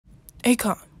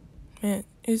Akon, man,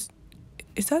 is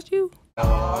that you? So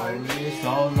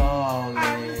lonely,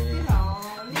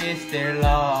 Mr.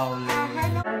 Lonely.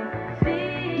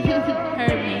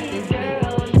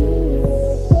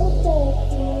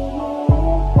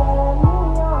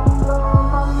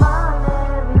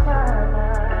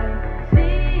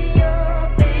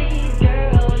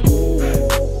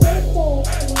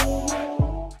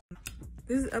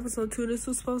 This is episode 2. This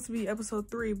was supposed to be episode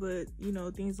 3, but you know,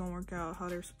 things don't work out how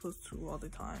they're supposed to all the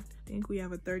time. I think we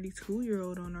have a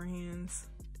 32-year-old on our hands.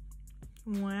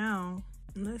 Wow.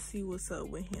 Let's see what's up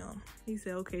with him. He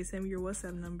said, okay, send me your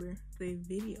WhatsApp number. They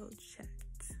video chat.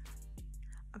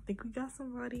 I think we got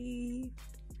somebody.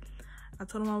 I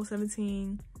told him I was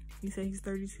 17. He said he's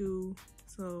 32.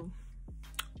 So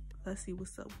let's see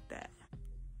what's up with that.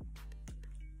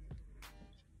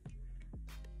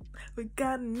 We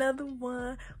got another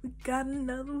one. We got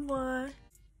another one.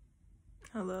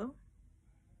 Hello?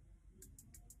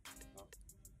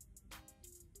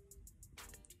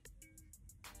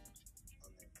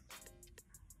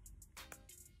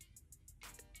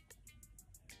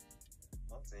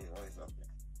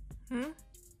 Hmm?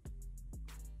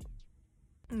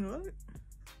 What?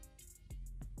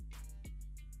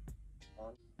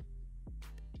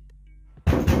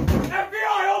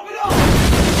 FBI, open up!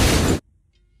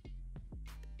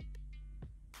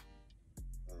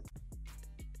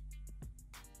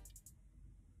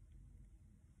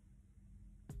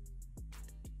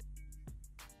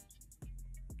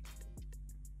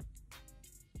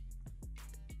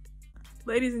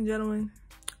 Ladies and gentlemen,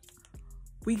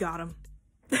 we got him.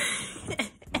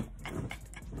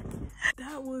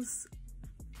 That was,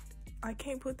 I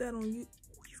can't put that on you.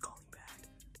 He's calling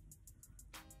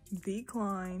back.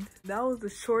 Declined. That was the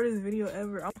shortest video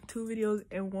ever. 2 videos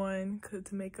in one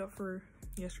to make up for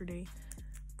yesterday.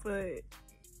 But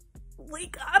we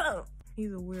got him.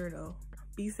 He's a weirdo.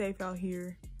 Be safe out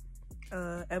here.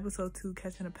 Episode 2,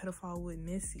 catching a pedophile with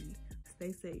Missy.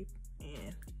 Stay safe.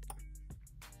 And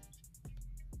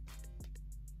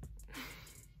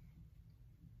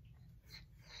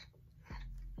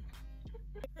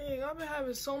dang, I've been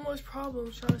having so much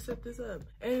problems trying to set this up.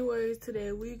 Anyways,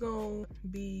 today we gonna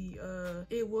be,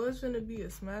 it was gonna be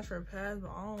a smash or pass, but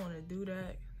I don't want to do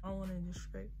that. I don't want to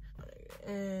disrespect.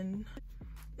 And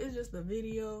it's just a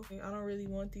video. I don't really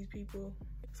want these people.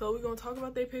 So we're gonna talk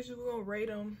about their pictures. We're gonna rate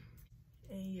them.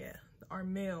 And yeah,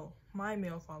 my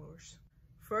male followers.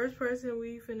 First person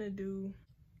we finna do,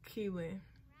 Keelan.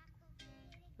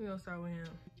 We're gonna start with him.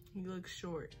 He looks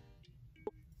short.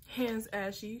 Hands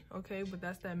ashy, okay, but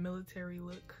that's that military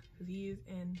look because he is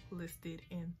enlisted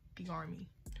in the army.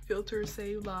 Filters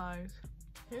save lives.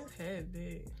 His head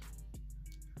big.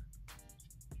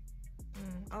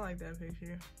 I like that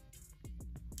picture.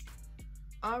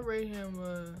 I'll rate him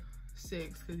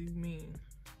 6 because he's mean.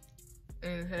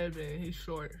 And his head big, he's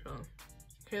short, so.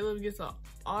 Caleb gets an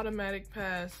automatic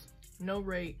pass, no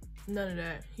rate, none of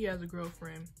that. He has a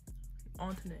girlfriend.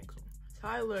 On to the next one.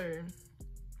 Tyler.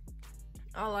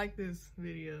 I like this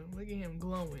video. Look at him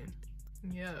glowing.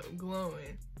 Yeah,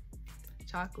 glowing.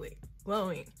 Chocolate.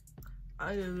 Glowing.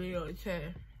 I did a video at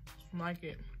 10. Like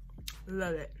it.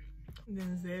 Love it.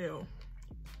 Denzel.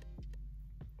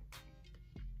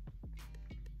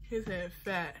 His head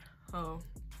fat. Oh.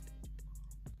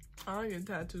 I don't get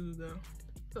tattoos though.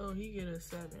 So he get a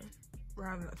 7. For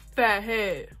having a fat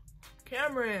head.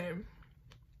 Cameron.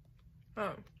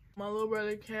 Oh. My little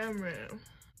brother Cameron.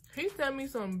 He sent me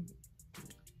some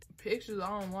pictures I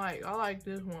don't like. I like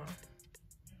this one.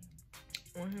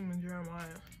 On him and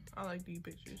Jeremiah. I like these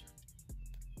pictures.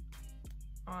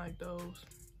 I like those.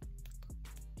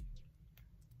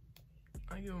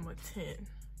 I give him a 10.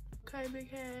 Okay,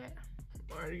 big head.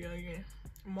 Already go again.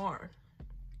 Mar.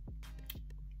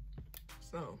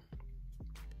 So.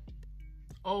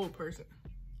 Old person.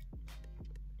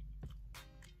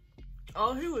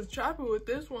 Oh, he was chopping with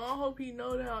this one. I hope he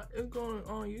know that it's going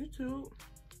on YouTube.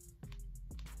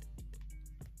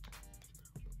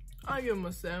 I give him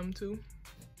a 7 too.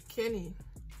 Kenny.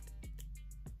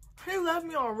 He left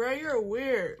me on red. You're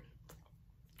weird.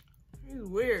 He's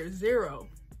weird. 0.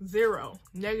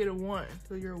 -1.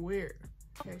 So you're weird.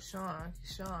 Keyshawn.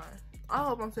 I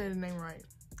hope I'm saying his name right.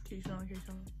 Keyshawn.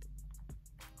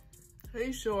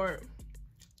 He's short,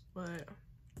 but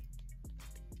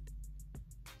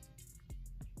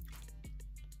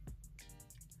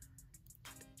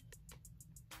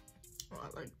oh, I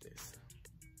like this.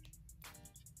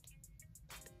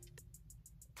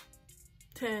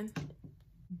 10.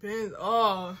 Ben,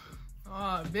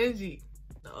 Benji,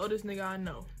 the oldest nigga I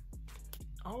know.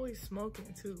 Always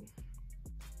smoking too.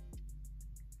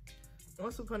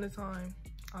 Once upon a time,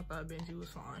 I thought Benji was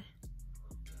fine.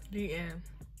 The end.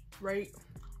 Right?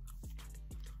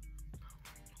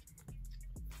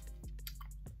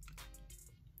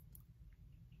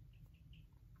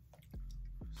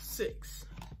 Six.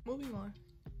 Moving on.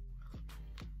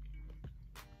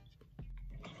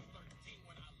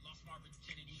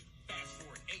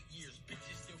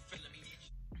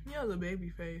 He has a baby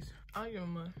face. I'll give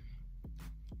him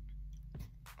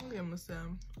a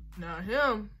 7. Now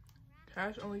him,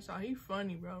 Cash Only Saw, he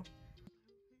funny, bro.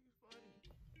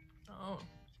 Oh,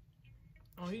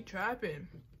 he trapping.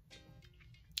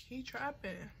 He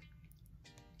trapping.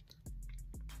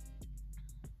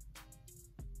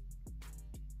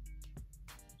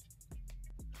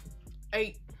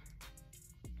 Eight.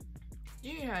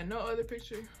 You ain't had no other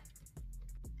picture.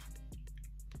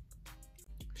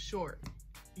 Short.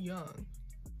 Young.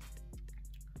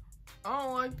 I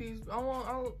don't like these.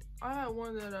 I had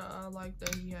one that I like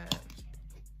that he had.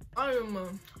 I am a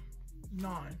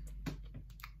 9.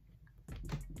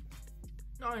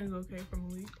 9 is okay for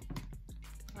Malik.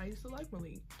 I used to like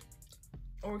Malik.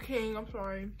 Or King, I'm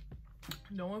sorry.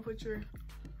 Don't want to put your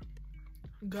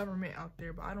government out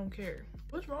there, but I don't care.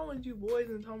 What's wrong with you boys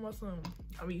and talking about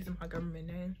I'm using my government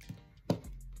name?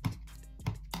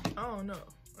 I don't know.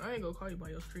 I ain't gonna call you by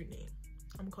your street name.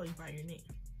 I'm gonna call you by your name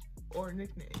or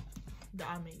nickname that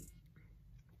I made.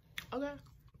 Okay?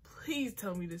 Please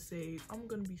tell me to save. I'm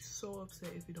gonna be so upset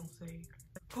if you don't save.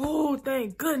 Oh,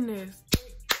 thank goodness.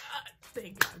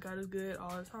 Thank God. God is good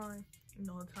all the time. You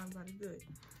know, all the time God is good.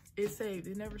 It saved.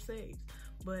 It never saves.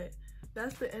 But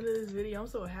that's the end of this video. I'm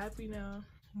so happy now.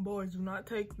 Boys, do not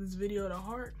take this video to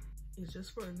heart. It's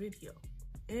just for a video.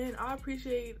 And I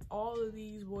appreciate all of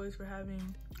these boys for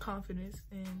having confidence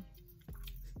and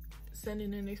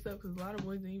sending in their stuff, because a lot of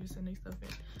boys didn't even send their stuff in.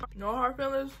 No hard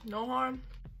feelings, no harm,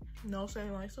 no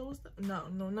saying like, so what's that? No,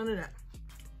 none of that.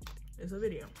 It's a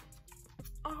video.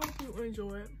 I hope you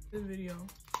enjoyed this video.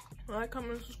 Like,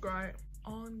 comment, and subscribe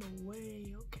on the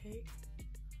way, okay?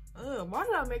 Why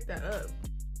did I make that up?